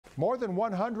More than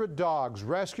 100 dogs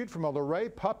rescued from a Luray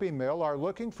puppy mill are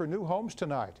looking for new homes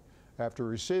tonight. After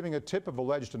receiving a tip of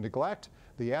alleged neglect,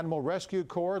 the Animal Rescue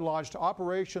Corps launched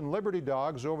Operation Liberty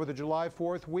Dogs over the July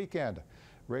 4th weekend.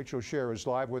 Rachel Scher is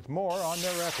live with more on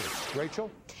their efforts.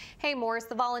 Rachel? Hey, Morris,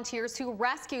 the volunteers who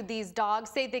rescued these dogs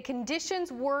say the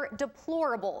conditions were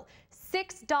deplorable.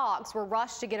 6 dogs were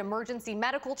rushed to get emergency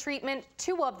medical treatment.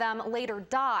 2 of them later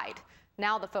died.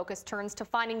 Now the focus turns to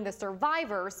finding the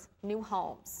survivors new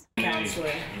homes.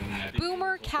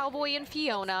 Boomer, Cowboy, and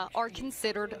Fiona are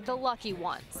considered the lucky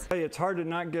ones. It's hard to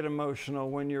not get emotional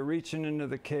when you're reaching into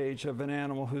the cage of an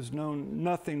animal who's known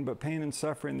nothing but pain and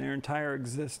suffering their entire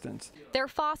existence. Their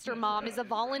foster mom is a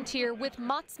volunteer with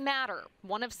Mutts Matter,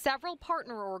 one of several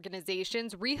partner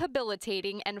organizations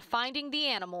rehabilitating and finding the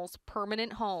animals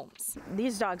permanent homes.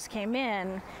 These dogs came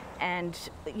in and,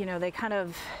 they kind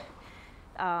of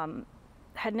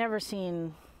had never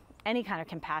seen any kind of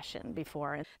compassion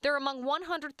before. They're among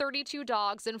 132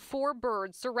 dogs and 4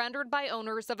 birds surrendered by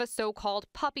owners of a so-called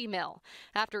puppy mill.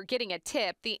 After getting a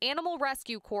tip, the Animal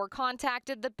Rescue Corps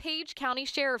contacted the Page County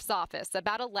Sheriff's Office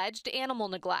about alleged animal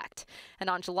neglect. And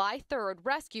on July 3rd,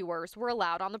 rescuers were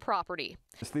allowed on the property.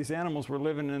 These animals were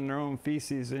living in their own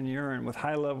feces and urine with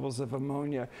high levels of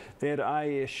ammonia. They had eye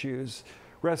issues,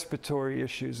 respiratory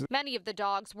issues. Many of the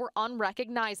dogs were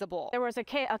unrecognizable. There was a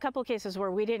couple cases where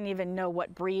we didn't even know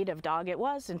what breed of dog it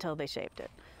was until they shaved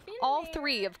it. All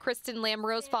 3 of Kristen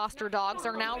Lambrow's foster dogs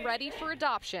are now ready for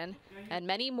adoption, and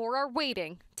many more are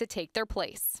waiting to take their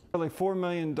place. Nearly 4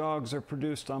 million dogs are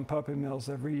produced on puppy mills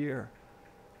every year.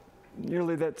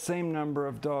 Nearly that same number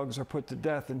of dogs are put to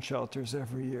death in shelters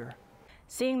every year.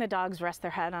 Seeing the dogs rest their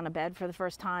head on a bed for the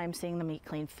first time, seeing them eat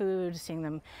clean food, seeing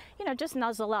them, just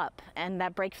nuzzle up, and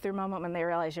that breakthrough moment when they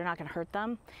realize you're not going to hurt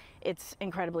them, it's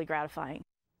incredibly gratifying.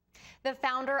 The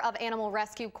founder of Animal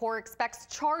Rescue Corps expects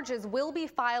charges will be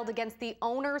filed against the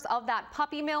owners of that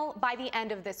puppy mill by the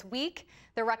end of this week.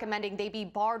 They're recommending they be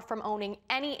barred from owning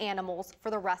any animals for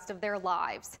the rest of their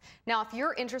lives. Now, if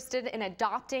you're interested in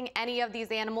adopting any of these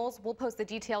animals, we'll post the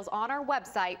details on our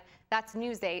website. That's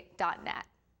news8.net.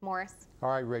 Morris.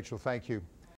 All right, Rachel, thank you.